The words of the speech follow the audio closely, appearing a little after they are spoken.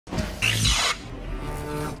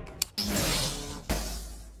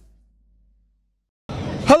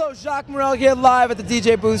Hello, Jacques Morels here live at the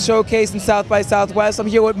DJBooth Showcase in South by Southwest. I'm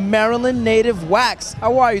here with Maryland native Wax.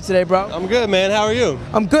 How are you today, bro? I'm good, man. How are you?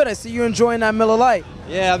 I'm good. I see you enjoying that Miller Lite.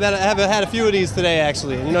 Yeah, I've had a few of these today,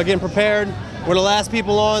 actually. You know, getting prepared. We're the last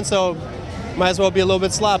people on, so might as well be a little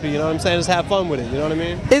bit sloppy, you know what I'm saying? Just have fun with it, you know what I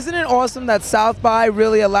mean? Isn't it awesome that South by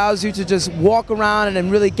really allows you to just walk around and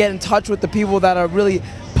really get in touch with the people that are really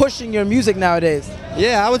pushing your music nowadays?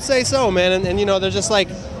 Yeah, I would say so, man. And you know, they're just like,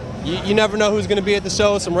 you never know who's going to be at the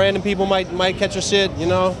show. Some random people might catch your shit, you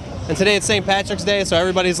know? And today it's St. Patrick's Day, so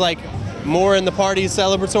everybody's like more in the party,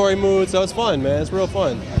 celebratory mood, so it's fun, man. It's real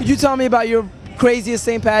fun. Could you tell me about your craziest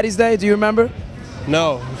St. Patty's Day? Do you remember?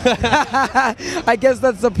 No. I guess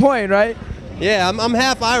that's the point, right? Yeah, I'm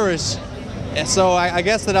half Irish, so I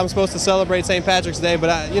guess that I'm supposed to celebrate St. Patrick's Day,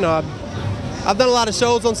 but I've done a lot of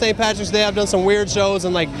shows on St. Patrick's Day. I've done some weird shows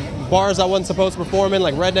in like bars I wasn't supposed to perform in,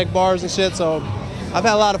 like redneck bars and shit, so I've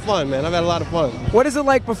had a lot of fun, man. I've had a lot of fun. What is it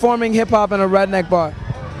like performing hip-hop in a redneck bar?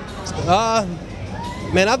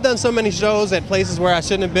 Man, I've done so many shows at places where I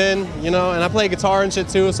shouldn't have been, you know, and I play guitar and shit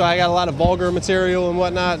too, so I got a lot of vulgar material and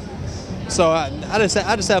whatnot. So I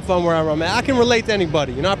just have fun wherever I'm at. I can relate to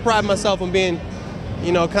anybody, you know. I pride myself on being,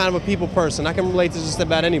 you know, kind of a people person. I can relate to just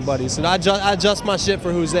about anybody. So I adjust my shit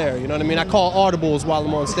for who's there, you know what I mean? I call audibles while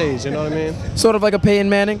I'm on stage, you know what I mean? Sort of like a Peyton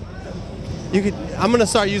Manning? I'm gonna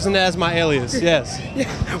start using that as my alias, yes.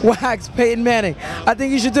 Yeah. Wax, Peyton Manning. I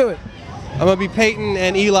think you should do it. I'm gonna be Peyton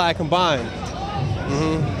and Eli combined.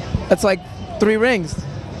 That's like 3 rings.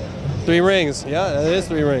 3 rings, yeah, that is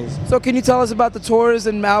 3 rings. So can you tell us about the tours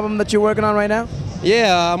and album that you're working on right now?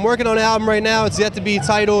 Yeah, I'm working on an album right now. It's yet to be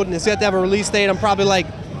titled and it's yet to have a release date. I'm probably like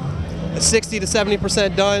 60 to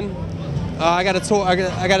 70% done. I got a tour.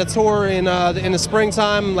 I got a tour in the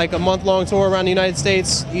springtime, like a month-long tour around the United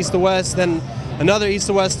States, east to west. Then another east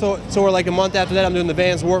to west tour like a month after that. I'm doing the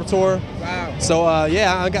Vans Warped Tour. Wow. So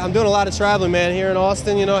yeah, I'm doing a lot of traveling, man. Here in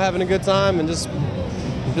Austin, you know, having a good time and just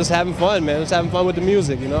having fun, man. Just having fun with the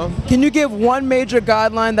music, you know. Can you give one major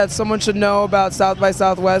guideline that someone should know about South by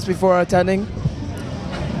Southwest before attending?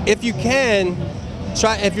 If you can,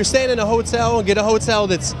 try. If you're staying in a hotel, get a hotel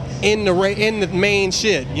that's in the main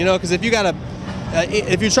shit, you know, because if you got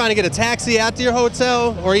if you're trying to get a taxi out to your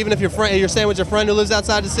hotel, or even if you're staying with your friend who lives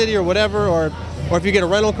outside the city or whatever, or if you get a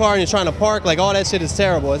rental car and you're trying to park, like all that shit is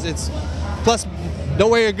terrible. It's plus,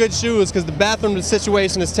 don't wear your good shoes because the bathroom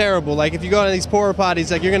situation is terrible. Like if you go to these porta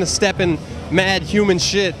potties, like you're gonna step in mad human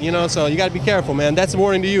shit, you know. So you gotta be careful, man. That's a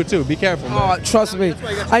warning to you too. Be careful, man. Oh, trust me.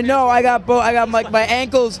 I know. I got like my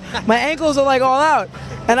ankles. My ankles are like all out,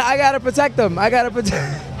 and I gotta protect them. I gotta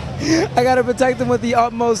protect them with the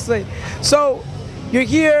utmost thing. So you're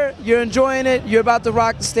here. You're enjoying it. You're about to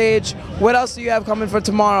rock the stage. What else do you have coming for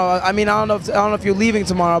tomorrow? I mean, I don't know if you're leaving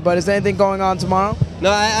tomorrow, but is there anything going on tomorrow?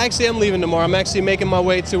 No, I actually am leaving tomorrow. I'm actually making my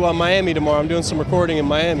way to Miami tomorrow. I'm doing some recording in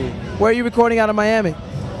Miami. Where are you recording out of Miami?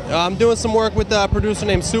 I'm doing some work with a producer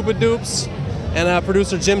named Super Dupes and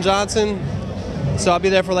producer Jim Johnson. So I'll be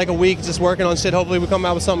there for like a week just working on shit. Hopefully we come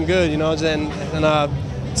out with something good, you know. And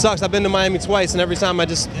sucks. I've been to Miami twice, and every time I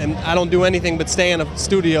don't do anything but stay in a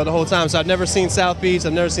studio the whole time. So I've never seen South Beach.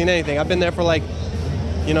 I've never seen anything. I've been there for like,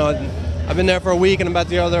 you know, I've been there for a week, and I'm about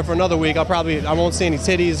to go there for another week. I won't see any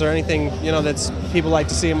titties or anything, you know, that's people like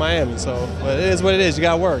to see in Miami. So, but it is what it is. You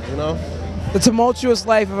gotta work, you know. The tumultuous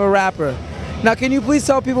life of a rapper. Now, can you please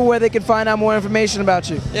tell people where they can find out more information about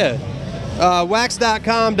you? Yeah.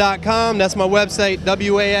 Wax.com.com. That's my website.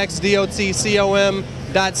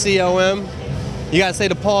 waxdotcom.com. You gotta say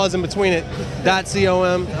the pause in between it.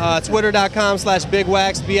 .com.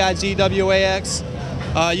 Twitter.com/BigWax, BIGWAX.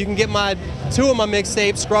 You can get 2 of my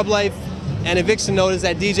mixtapes, Scrublife and Eviction Notice,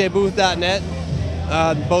 at DJBooth.net.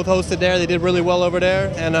 Both hosted there. They did really well over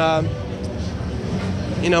there. And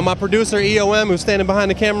you know, my producer EOM, who's standing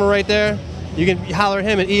behind the camera right there, you can holler at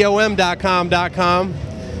him at eom.com.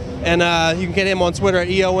 And you can get him on Twitter at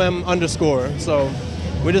EOM_. So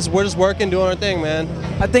we're just working, doing our thing, man.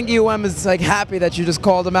 I think EOM is like happy that you just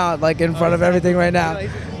called him out like in front of everything right now.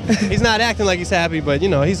 He's not acting like he's happy, but you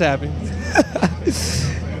know, he's happy.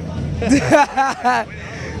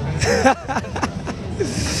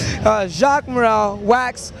 Jacques Morels,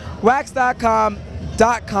 wax.com.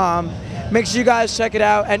 Make sure you guys check it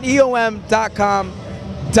out, and eom.com.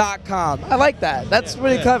 I like that. That's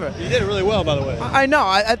really clever. You did it really well, by the way. I know.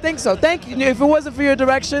 I think so. Thank you. If it wasn't for your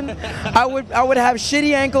direction, I would have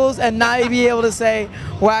shitty ankles and not be able to say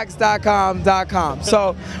wax.com.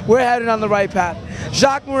 So we're heading on the right path.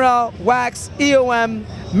 Jacques Morels, Wax, EOM,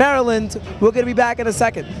 Maryland. We're going to be back in a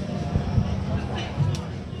second.